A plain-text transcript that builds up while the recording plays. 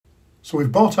So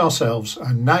we've bought ourselves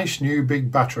a nice new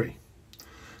big battery.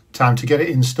 Time to get it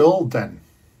installed then.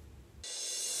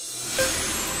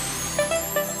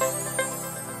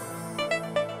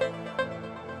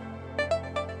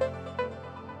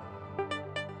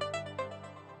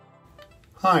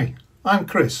 Hi, I'm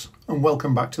Chris and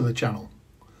welcome back to the channel.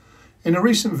 In a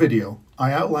recent video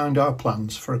I outlined our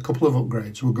plans for a couple of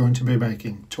upgrades we're going to be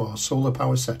making to our solar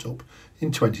power setup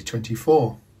in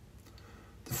 2024.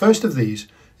 The first of these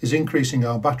is increasing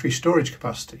our battery storage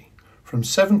capacity from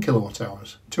 7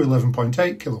 kWh to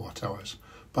 11.8 kWh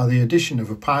by the addition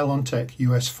of a Pylontech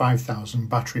US5000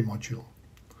 battery module.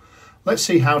 Let's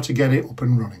see how to get it up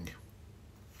and running.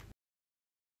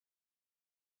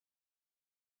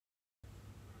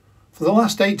 For the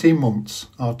last 18 months,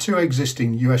 our two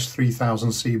existing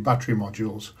US3000C battery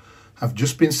modules have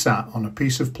just been sat on a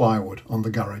piece of plywood on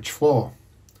the garage floor.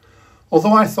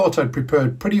 Although I thought I'd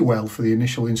prepared pretty well for the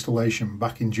initial installation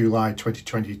back in July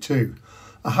 2022,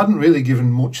 I hadn't really given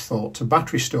much thought to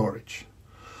battery storage.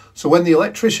 So when the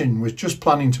electrician was just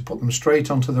planning to put them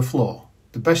straight onto the floor,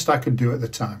 the best I could do at the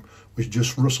time was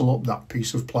just rustle up that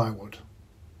piece of plywood.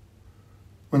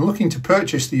 When looking to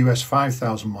purchase the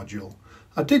US5000 module,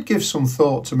 I did give some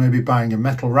thought to maybe buying a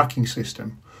metal racking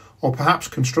system or perhaps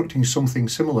constructing something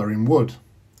similar in wood.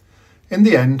 In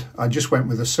the end, I just went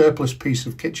with a surplus piece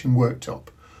of kitchen worktop,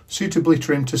 suitably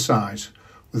trimmed to size,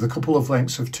 with a couple of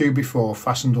lengths of 2x4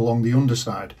 fastened along the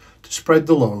underside to spread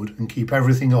the load and keep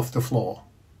everything off the floor.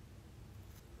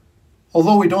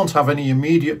 Although we don't have any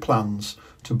immediate plans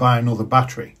to buy another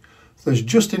battery, there's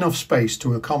just enough space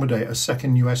to accommodate a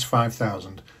second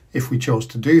US5000 if we chose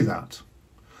to do that.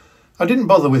 I didn't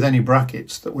bother with any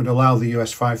brackets that would allow the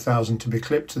US5000 to be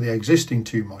clipped to the existing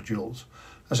two modules,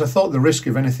 as I thought the risk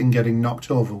of anything getting knocked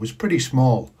over was pretty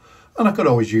small and I could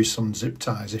always use some zip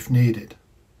ties if needed.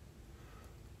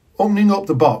 Opening up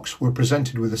the box, we're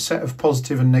presented with a set of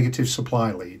positive and negative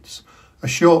supply leads, a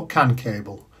short CAN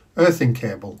cable, earthing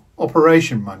cable,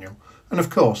 operation manual and of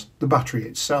course the battery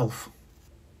itself.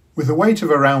 With a weight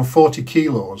of around 40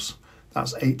 kilos,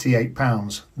 that's 88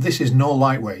 pounds, this is no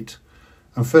lightweight.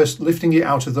 And first lifting it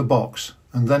out of the box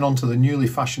and then onto the newly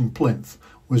fashioned plinth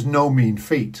was no mean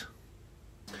feat.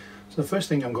 So the first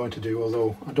thing I'm going to do,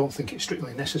 although I don't think it's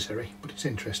strictly necessary, but it's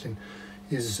interesting,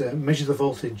 is measure the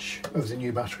voltage of the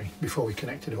new battery before we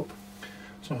connect it up.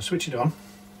 So I'll switch it on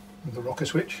with the rocker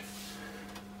switch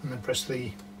and then press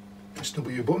the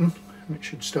SW button and it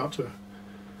should start to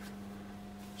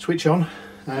switch on.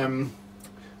 I've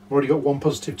already got one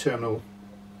positive terminal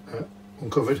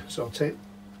uncovered, so I'll take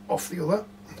off the other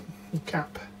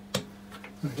cap. There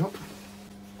we go.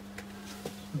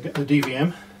 I'll get the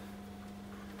DVM.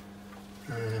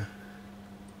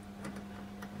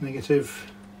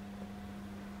 Negative,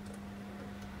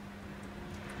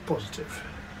 positive.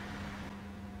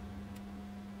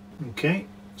 Okay,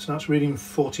 so that's reading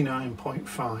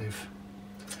 49.5.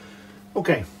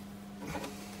 Okay,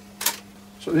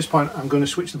 so at this point I'm going to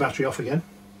switch the battery off again.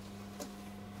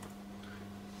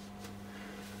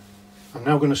 I'm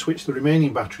now going to switch the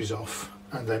remaining batteries off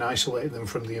and then isolate them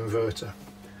from the inverter.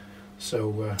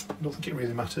 So I don't think it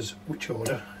really matters which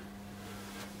order.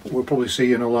 But we'll probably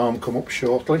see an alarm come up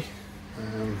shortly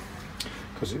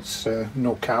because it's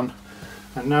no CAN.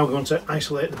 I'm now going to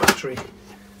isolate the battery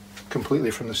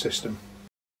completely from the system.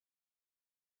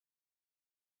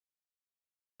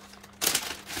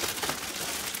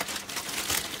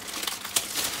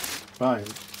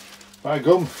 Right. By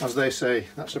gum, as they say,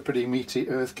 that's a pretty meaty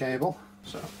earth cable.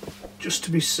 So just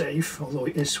to be safe, although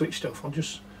it is switched off, I'll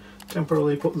just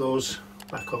temporarily put those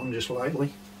back on just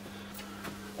lightly.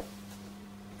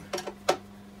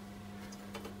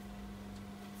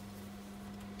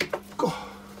 Go.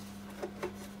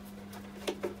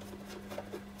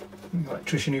 The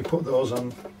electrician who put those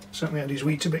on certainly had his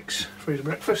Weetabix for his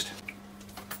breakfast.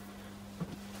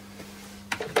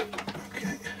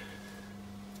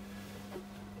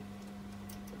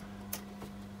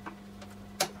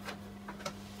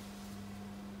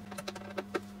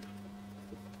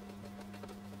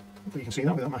 You can see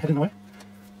that without my head in the way.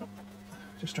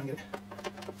 Just try and get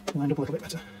it lined up a little bit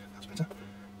better. That's better.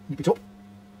 Nip it up.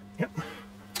 Yep.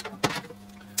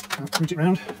 Now root it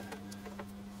round.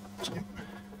 So, yep.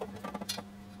 Doesn't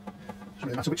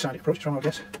really matter which side it approaches from, I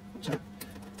guess. So,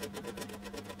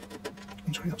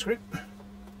 unscrew that screw.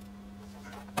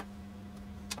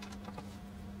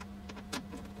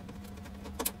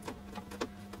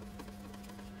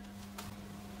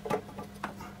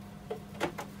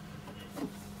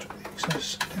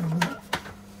 Down there.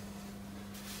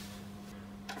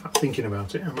 Thinking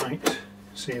about it, I might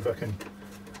see if I can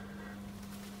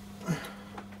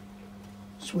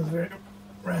swither it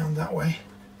round that way,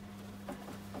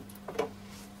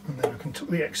 and then I can tuck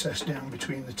the excess down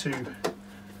between the two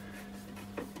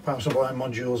power supply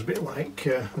modules, a bit like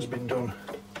has been done.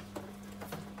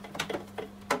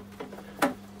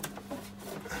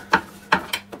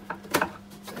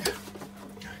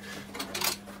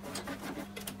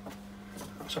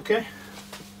 That's okay.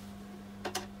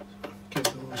 Give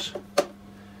those.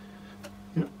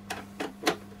 Yep.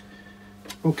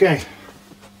 Okay.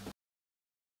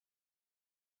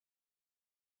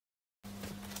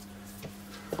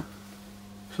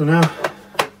 So now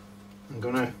I'm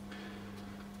going to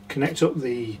connect up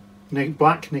the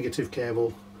black negative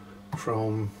cable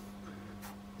from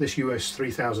this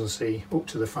US3000C up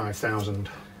to the 5000.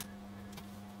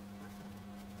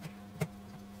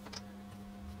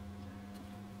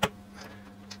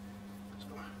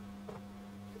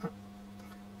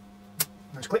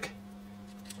 Nice click.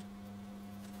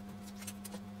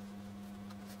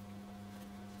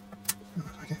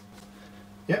 Okay.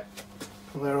 Yep,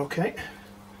 well, they're okay.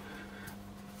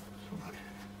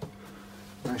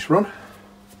 Nice run.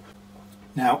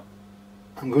 Now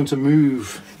I'm going to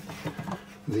move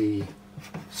the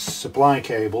supply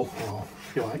cable, or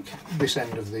if you like, this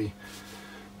end of the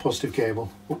positive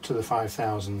cable up to the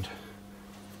 5000.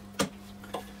 Let's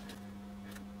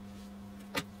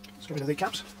get rid of the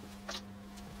caps.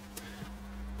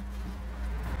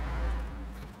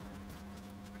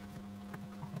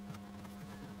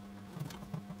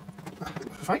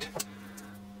 Fight.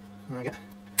 And I get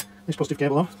this positive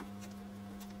cable on.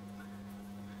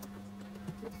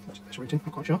 This routing,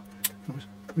 not quite sure.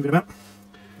 Move it about.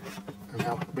 And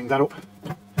now bring that up.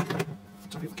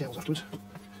 Tap the cables afterwards.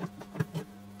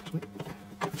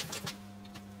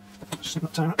 Just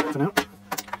not tie that for now.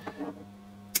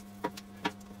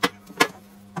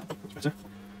 That's better.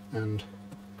 And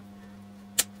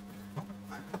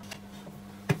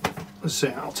let's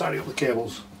say I'll tidy up the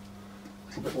cables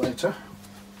a little bit later.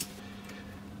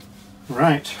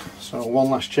 Right, so one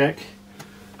last check.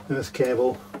 Earth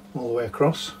cable all the way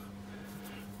across.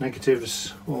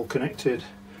 Negatives all connected,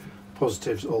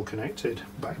 positives all connected,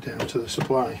 back down to the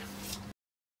supply.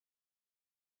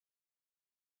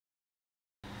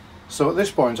 So at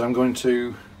this point I'm going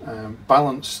to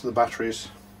balance the batteries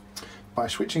by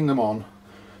switching them on,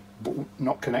 but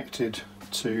not connected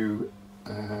to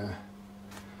the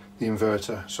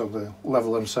inverter, so they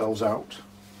level themselves out.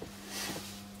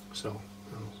 So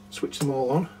I'll switch them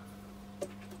all on.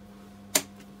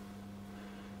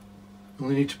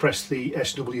 Only need to press the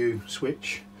SW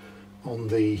switch on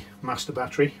the master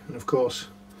battery, and of course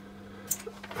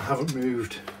I haven't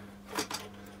moved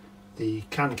the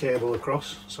CAN cable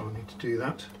across, so I need to do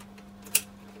that.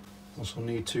 Also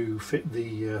need to fit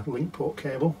the link port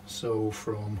cable, so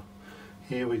from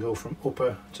here we go from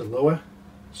upper to lower,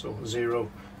 so 0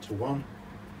 to 1.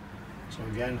 So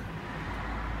again,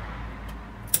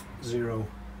 0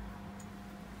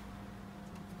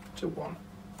 to 1.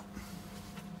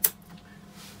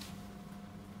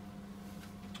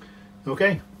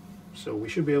 Okay, so we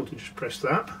should be able to just press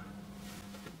that.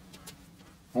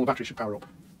 All the batteries should power up.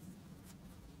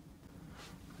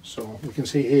 So we can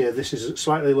see here this is a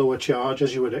slightly lower charge,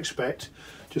 as you would expect,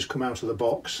 just come out of the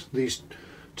box. These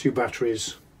two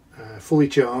batteries fully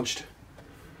charged.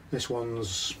 This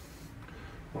one's,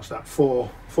 what's that, 4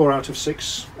 out of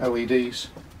 6 LEDs.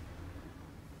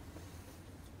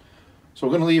 So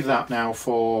we're going to leave that now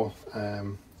for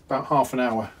about half an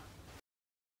hour.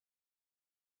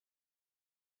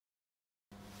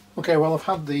 Okay, well, I've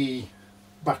had the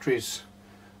batteries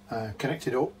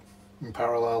connected up in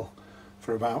parallel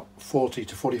for about 40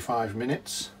 to 45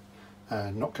 minutes,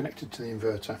 not connected to the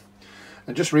inverter.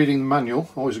 And just reading the manual,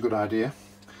 always a good idea.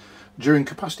 During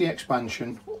capacity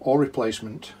expansion or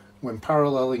replacement, when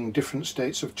paralleling different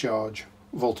states of charge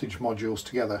voltage modules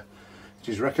together, it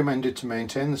is recommended to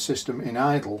maintain the system in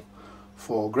idle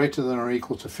for greater than or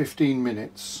equal to 15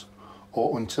 minutes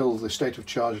or until the state of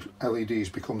charge LEDs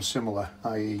become similar,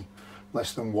 i.e.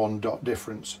 less than 1 dot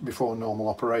difference before normal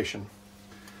operation.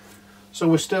 So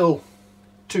we're still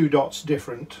 2 dots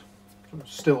different,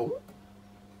 still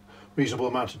reasonable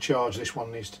amount of charge this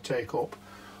one needs to take up,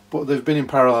 but they've been in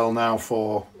parallel now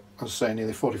for, as I say,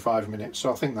 nearly 45 minutes,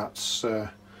 so I think that's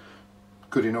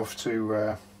good enough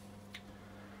to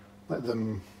let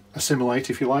them assimilate,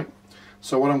 if you like.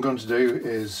 So what I'm going to do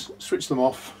is switch them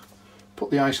off, put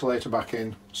the isolator back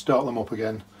in, start them up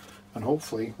again, and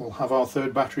hopefully we'll have our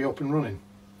third battery up and running.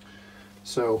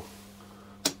 So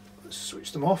let's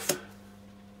switch them off.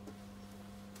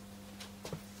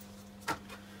 Put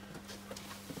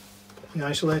the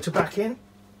isolator back in.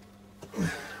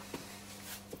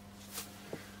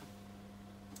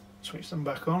 Switch them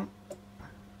back on.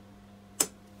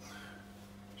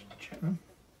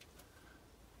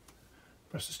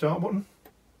 Press the start button.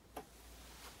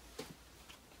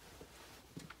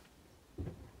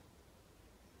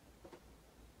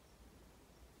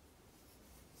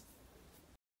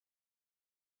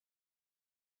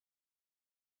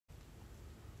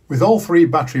 With all three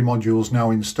battery modules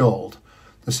now installed,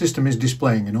 the system is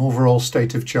displaying an overall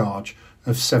state of charge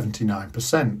of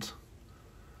 79%.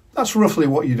 That's roughly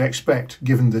what you'd expect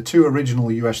given the two original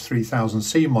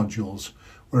US3000C modules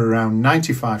were around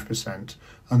 95%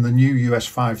 and the new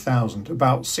US5000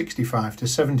 about 65 to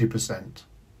 70%.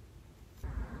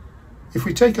 If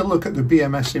we take a look at the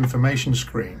BMS information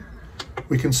screen,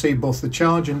 we can see both the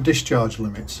charge and discharge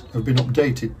limits have been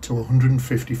updated to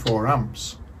 154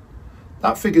 amps.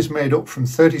 That figure's made up from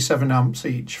 37 amps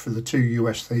each for the two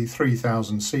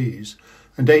US3000Cs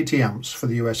and 80 amps for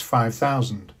the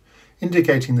US5000,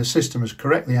 indicating the system has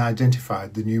correctly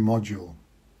identified the new module.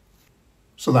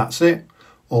 So that's it,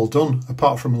 all done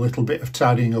apart from a little bit of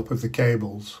tidying up of the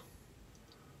cables.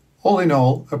 All in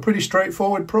all, a pretty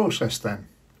straightforward process then.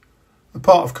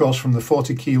 Apart of course from the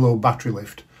 40 kilo battery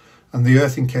lift and the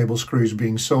earthing cable screws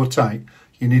being so tight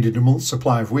you needed a month's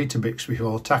supply of Weetabix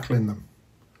before tackling them.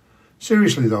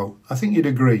 Seriously though, I think you'd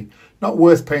agree, not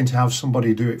worth paying to have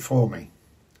somebody do it for me.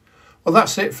 Well,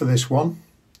 that's it for this one.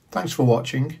 Thanks for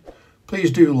watching.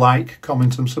 Please do like,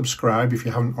 comment and subscribe if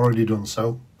you haven't already done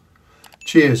so.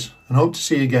 Cheers and hope to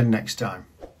see you again next time.